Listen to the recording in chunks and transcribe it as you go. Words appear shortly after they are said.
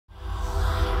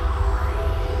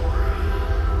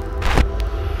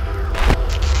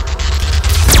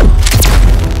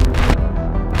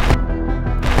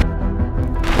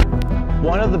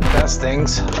best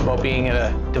things about being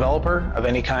a developer of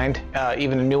any kind,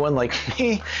 even a new one like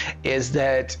me, is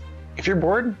that if you're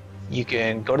bored, you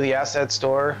can go to the asset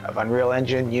store of Unreal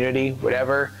Engine, Unity,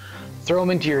 whatever, throw them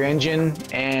into your engine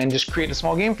and just create a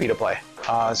small game for you to play.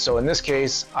 So in this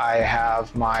case, I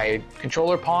have my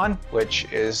controller pawn,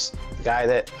 which is the guy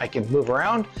that I can move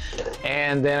around,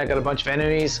 and then I got a bunch of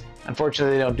enemies.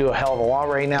 Unfortunately, they don't do a hell of a lot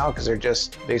right now because they're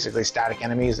just basically static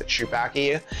enemies that shoot back at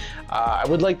you. I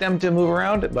would like them to move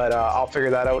around, but I'll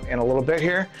figure that out in a little bit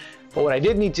here. But what I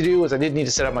did need to do was I did need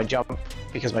to set up my jump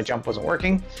because my jump wasn't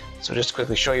working. So just to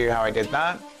quickly show you how I did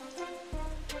that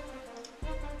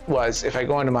was if I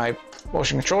go into my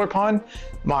motion controller pawn,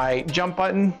 my jump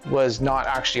button was not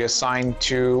actually assigned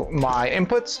to my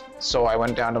inputs. So I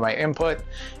went down to my input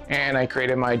and I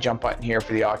created my jump button here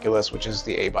for the Oculus, which is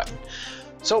the A button.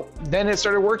 So then it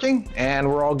started working and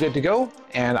we're all good to go.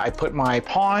 And I put my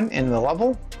pawn in the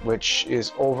level, which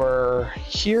is over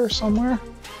here somewhere.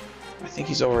 I think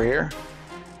he's over here.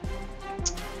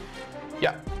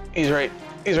 Yeah, he's right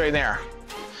there.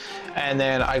 And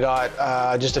then I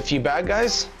got just a few bad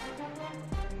guys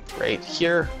right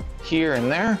here, here,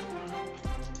 and there.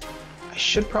 I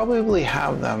should probably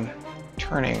have them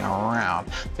turning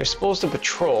around. They're supposed to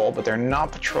patrol, but they're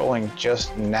not patrolling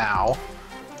just now,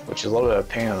 which is a little bit of a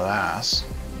pain in the ass,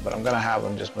 but I'm gonna have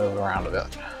them just move around a bit.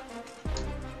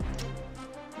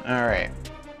 All right,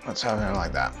 let's have him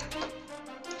like that.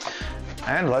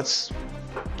 And let's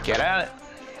get at it.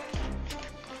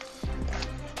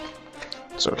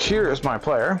 So here is my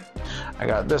player. I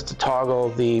got this to toggle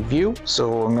the view,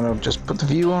 so I'm gonna just put the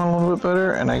view on a little bit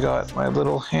better, and I got my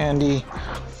little handy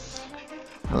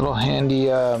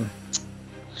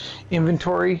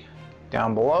inventory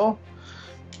down below.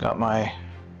 Got my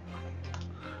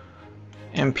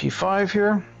MP5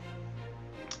 here,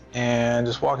 and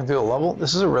just walking through the level.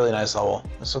 This is a really nice level.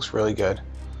 This looks really good.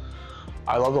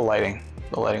 I love the lighting.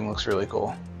 The lighting looks really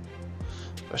cool,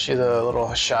 especially the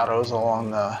little shadows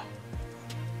along the.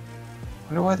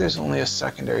 I wonder why there's only a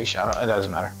secondary shadow. It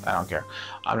doesn't matter. I don't care.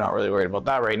 I'm not really worried about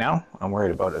that right now. What I'm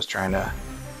worried about is trying to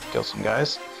kill some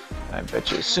guys. And I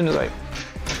bet you as soon as I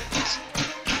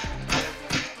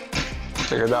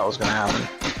figured that was going to happen,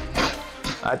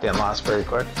 that didn't last very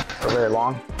quick or very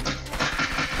long.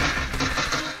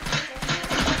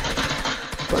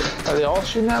 But are they all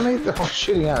shooting at me? They're all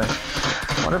shooting at me.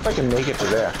 I wonder if I can make it to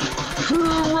there. Run,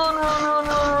 run, run, run,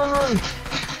 run, run.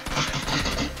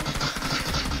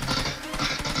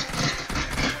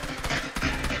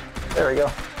 There we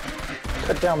go.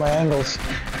 Cut down my angles.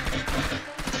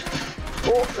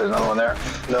 Oh, there's another one there.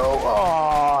 No,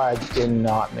 oh, I did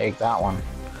not make that one.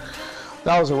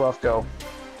 That was a rough go.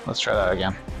 Let's try that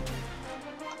again.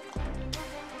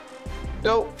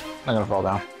 Nope, I'm gonna fall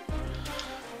down.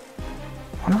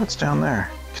 I wonder what's down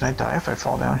there. Can I die if I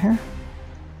fall down here?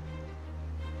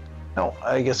 No,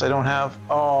 I guess I don't have.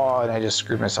 Oh, and I just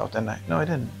screwed myself, didn't I? No, I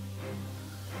didn't.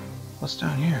 What's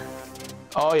down here?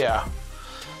 Oh, yeah.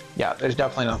 Yeah, there's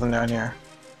definitely nothing down here.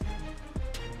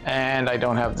 And I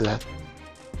don't have the.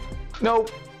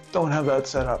 Nope, don't have that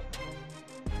set up.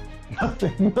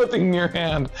 Nothing near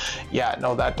hand. Yeah,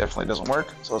 no, that definitely doesn't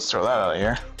work. So let's throw that out of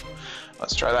here.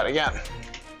 Let's try that again.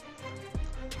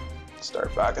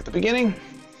 Start back at the beginning.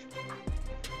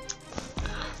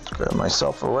 Grab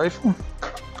myself a rifle.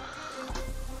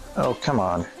 Oh, come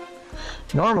on.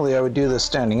 Normally I would do this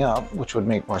standing up, which would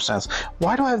make more sense.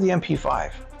 Why do I have the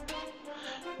MP5?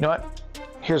 You know what?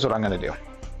 Here's what I'm gonna do.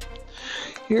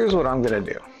 Here's what I'm gonna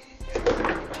do.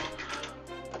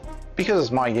 Because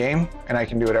it's my game and I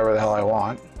can do whatever the hell I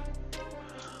want,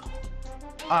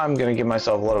 I'm gonna give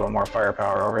myself a little bit more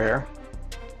firepower over here.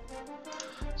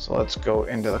 So let's go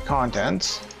into the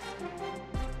contents.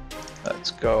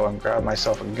 Let's go and grab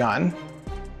myself a gun.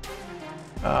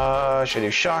 Should I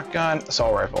do shotgun?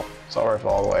 Assault rifle. Assault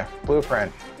rifle all the way.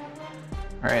 Blueprint.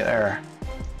 Right there.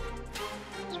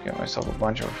 Let's get myself a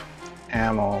bunch of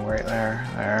ammo right there.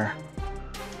 There.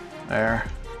 There.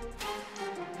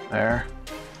 There.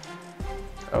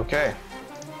 Okay.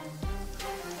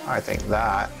 I think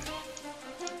that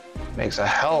makes a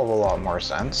hell of a lot more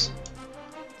sense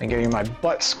than getting my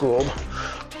butt schooled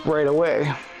right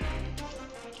away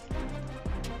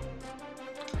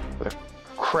with a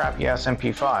crappy ass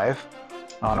MP5.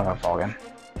 Oh, I'm gonna fall again.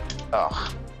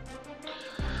 Ugh.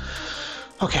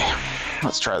 Okay,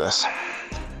 let's try this.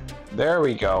 There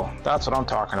we go. That's what I'm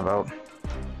talking about.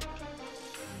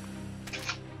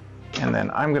 And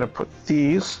then I'm gonna put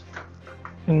these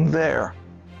in there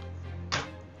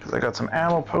because I got some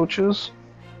ammo pouches.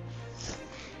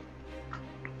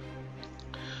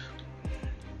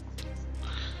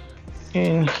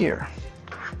 In here.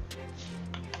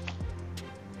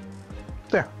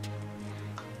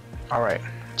 All right,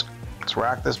 let's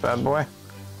rack this bad boy.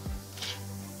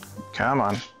 Come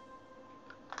on.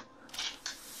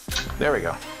 There we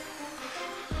go.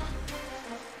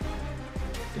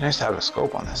 Be nice to have a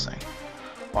scope on this thing.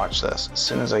 Watch this. As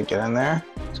soon as I get in there,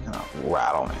 it's gonna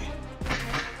rattle me.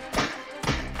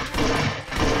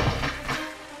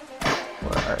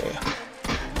 Where are you?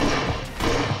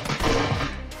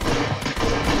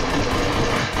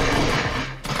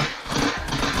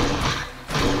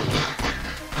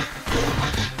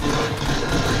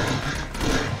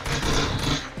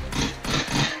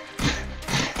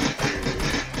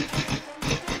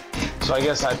 So I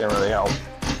guess that didn't really help.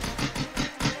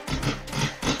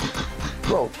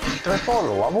 Bro, did I follow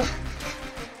the level?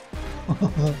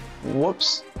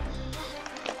 Whoops.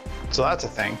 So that's a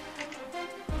thing.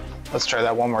 Let's try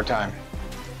that one more time.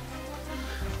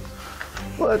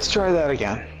 Let's try that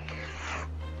again.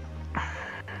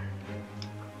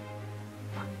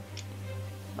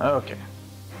 Okay.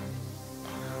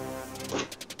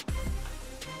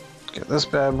 Get this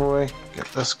bad boy, get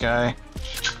this guy.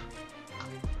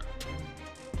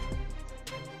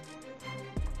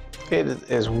 It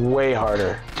is way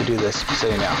harder to do this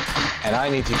sitting down, and I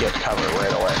need to get cover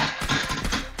right away.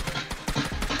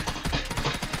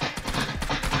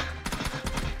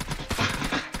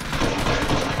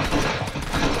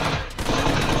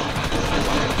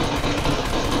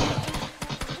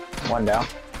 One down.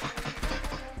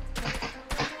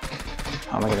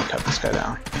 How am I going to cut this guy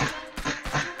down?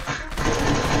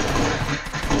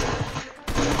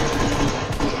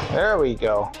 There we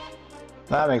go.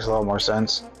 That makes a lot more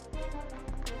sense.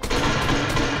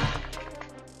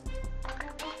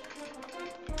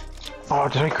 Oh,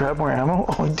 did I grab more ammo?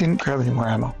 Oh, I didn't grab any more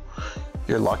ammo.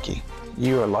 You're lucky.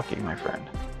 You are lucky, my friend.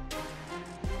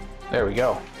 There we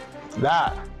go.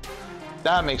 That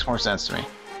makes more sense to me.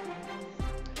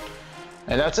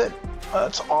 And that's it.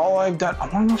 That's all I've done. I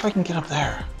want to know if I can get up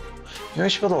there. Maybe I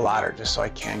should build a ladder just so I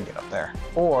can get up there.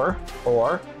 Or,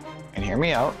 and hear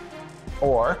me out,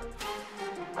 or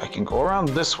I can go around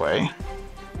this way.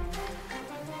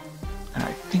 And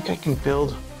I think I can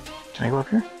build, can I go up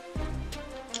here?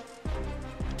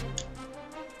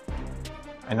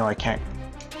 I know I can't.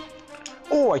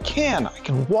 Oh, I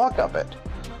can walk up it.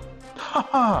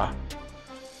 Haha,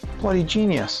 bloody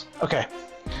genius. Okay,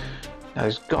 now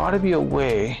there's gotta be a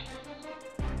way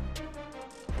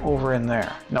over in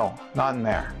there. No, not in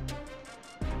there.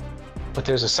 But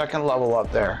there's a second level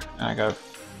up there, and I gotta,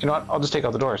 you know what, I'll just take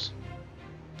out the doors.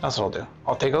 That's what I'll do.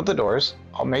 I'll take out the doors,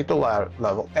 I'll make the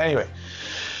level. Anyway,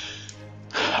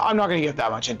 I'm not gonna get that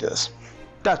much into this.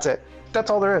 That's it. That's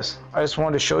all there is. I just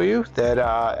wanted to show you that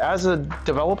as a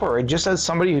developer, or just as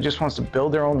somebody who just wants to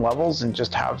build their own levels and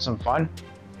just have some fun,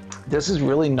 this is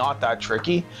really not that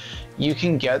tricky. You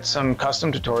can get some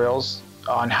custom tutorials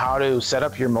on how to set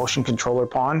up your motion controller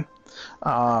pawn.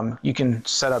 You can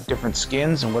set up different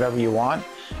skins and whatever you want,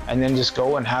 and then just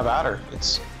go and have at her.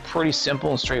 It's pretty simple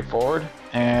and straightforward,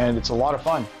 and it's a lot of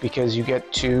fun because you get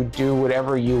to do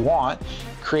whatever you want,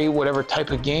 create whatever type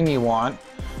of game you want,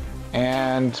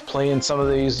 and play in some of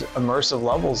these immersive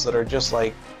levels that are just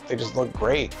like, they just look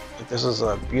great. Like, this is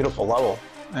a beautiful level,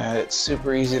 and it's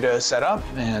super easy to set up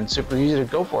and super easy to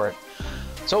go for it.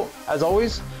 So as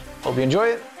always, hope you enjoy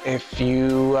it. If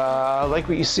you like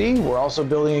what you see, we're also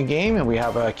building a game, and we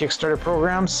have a Kickstarter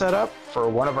program set up for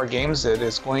one of our games that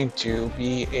is going to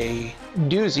be a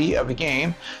doozy of a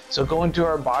game. So go into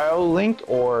our bio link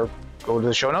or go to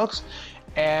the show notes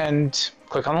and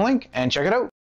click on the link and check it out.